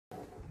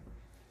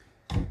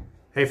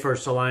Hey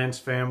First Alliance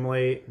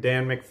family,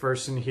 Dan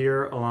McPherson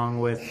here along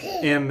with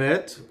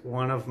Emmett,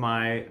 one of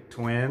my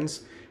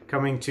twins,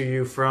 coming to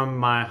you from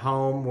my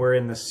home. We're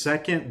in the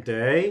second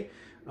day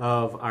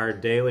of our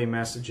daily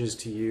messages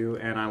to you,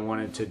 and I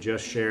wanted to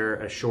just share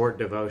a short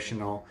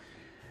devotional.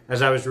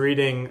 As I was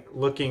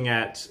looking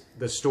at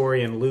the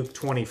story in Luke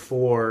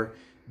 24,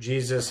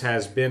 Jesus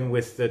has been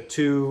with the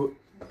two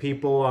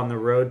people on the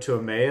road to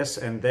Emmaus,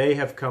 and they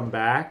have come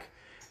back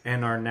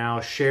and are now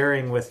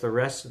sharing with the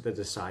rest of the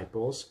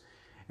disciples.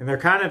 And they're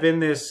kind of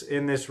in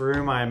this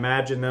room. I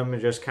imagine them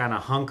just kind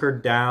of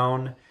hunkered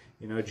down.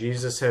 You know,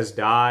 Jesus has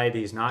died.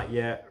 He's not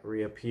yet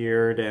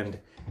reappeared. And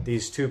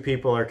these two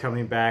people are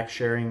coming back,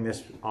 sharing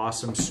this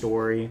awesome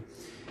story.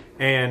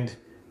 And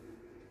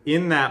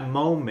in that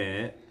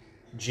moment,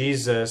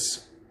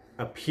 Jesus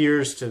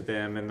appears to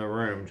them in the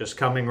room, just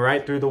coming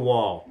right through the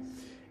wall.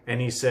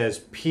 And he says,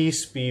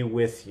 "Peace be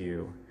with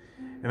you."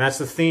 And that's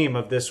the theme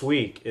of this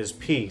week, is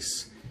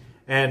peace.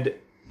 And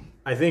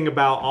I think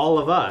about all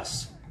of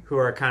us who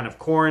are kind of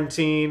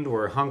quarantined.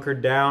 We're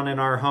hunkered down in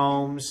our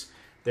homes.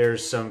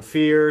 There's some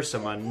fear,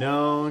 some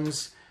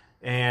unknowns,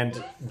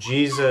 and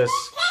Jesus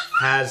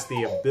has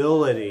the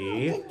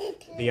ability,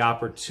 the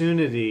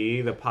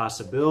opportunity, the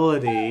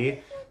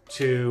possibility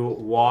to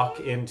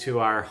walk into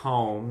our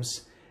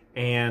homes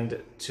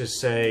and to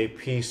say,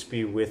 "Peace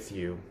be with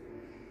you."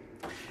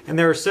 And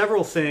there are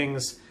several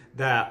things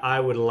that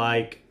I would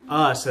like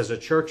us as a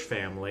church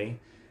family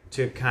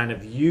to kind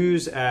of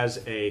use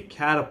as a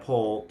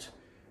catapult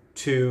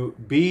to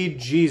be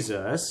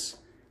Jesus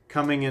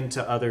coming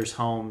into others'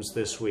 homes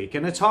this week.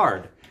 And it's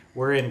hard.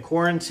 We're in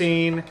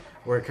quarantine.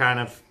 We're kind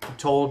of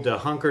told to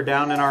hunker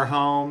down in our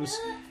homes.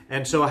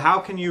 And so how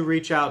can you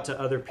reach out to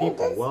other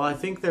people? Well, I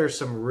think there's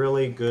some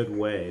really good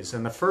ways.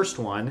 And the first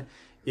one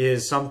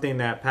is something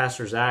that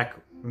Pastor Zach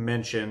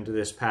mentioned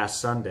this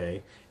past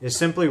Sunday, is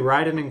simply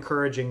write an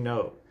encouraging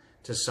note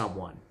to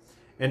someone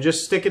and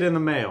just stick it in the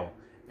mail.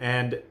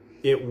 And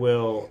it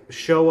will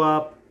show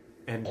up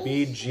and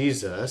be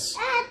Jesus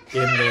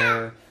in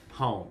their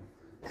home.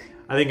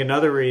 I think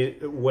another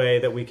way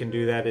that we can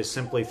do that is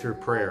simply through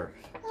prayer.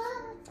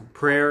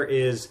 Prayer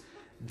is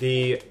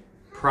the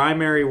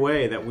primary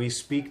way that we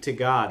speak to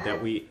God,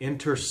 that we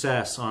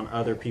intercess on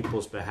other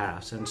people's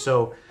behalf. And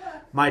so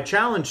my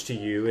challenge to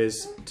you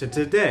is to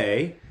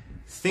today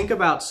think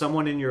about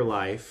someone in your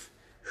life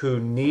who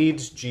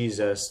needs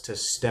Jesus to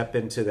step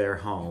into their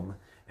home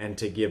and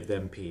to give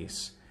them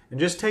peace. And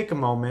just take a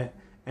moment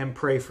and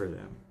pray for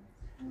them.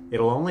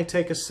 It'll only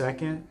take a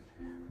second,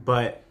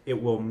 but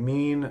it will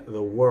mean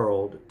the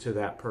world to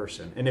that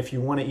person. And if you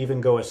want to even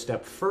go a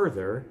step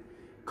further,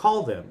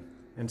 call them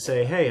and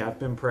say, "Hey, I've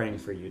been praying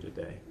for you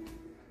today."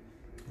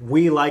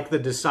 We, like the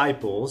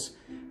disciples,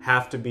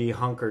 have to be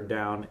hunkered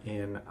down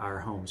in our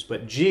homes.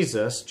 But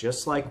Jesus,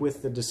 just like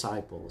with the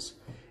disciples,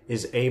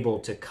 is able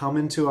to come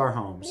into our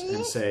homes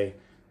and say,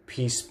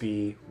 "Peace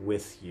be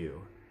with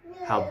you."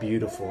 How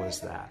beautiful is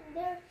that?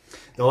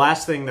 The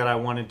last thing that I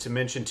wanted to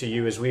mention to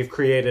you is we've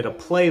created a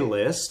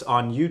playlist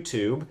on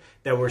YouTube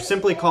that we're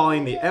simply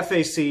calling the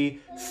FAC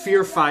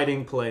Fear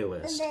Fighting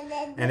Playlist.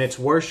 And it's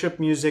worship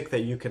music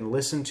that you can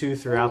listen to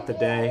throughout the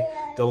day.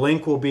 The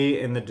link will be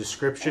in the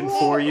description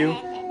for you,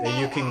 that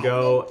you can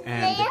go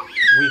and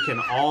we can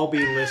all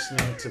be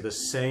listening to the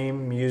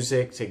same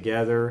music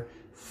together,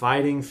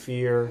 fighting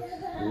fear,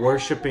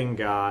 worshiping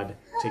God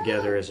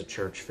together as a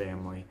church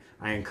family.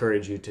 I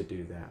encourage you to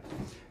do that.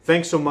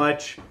 Thanks so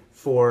much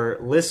for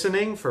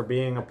listening, for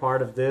being a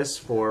part of this,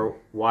 for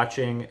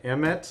watching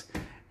Emmett,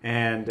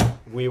 and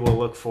we will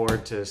look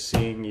forward to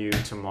seeing you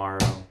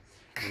tomorrow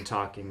and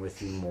talking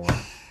with you more.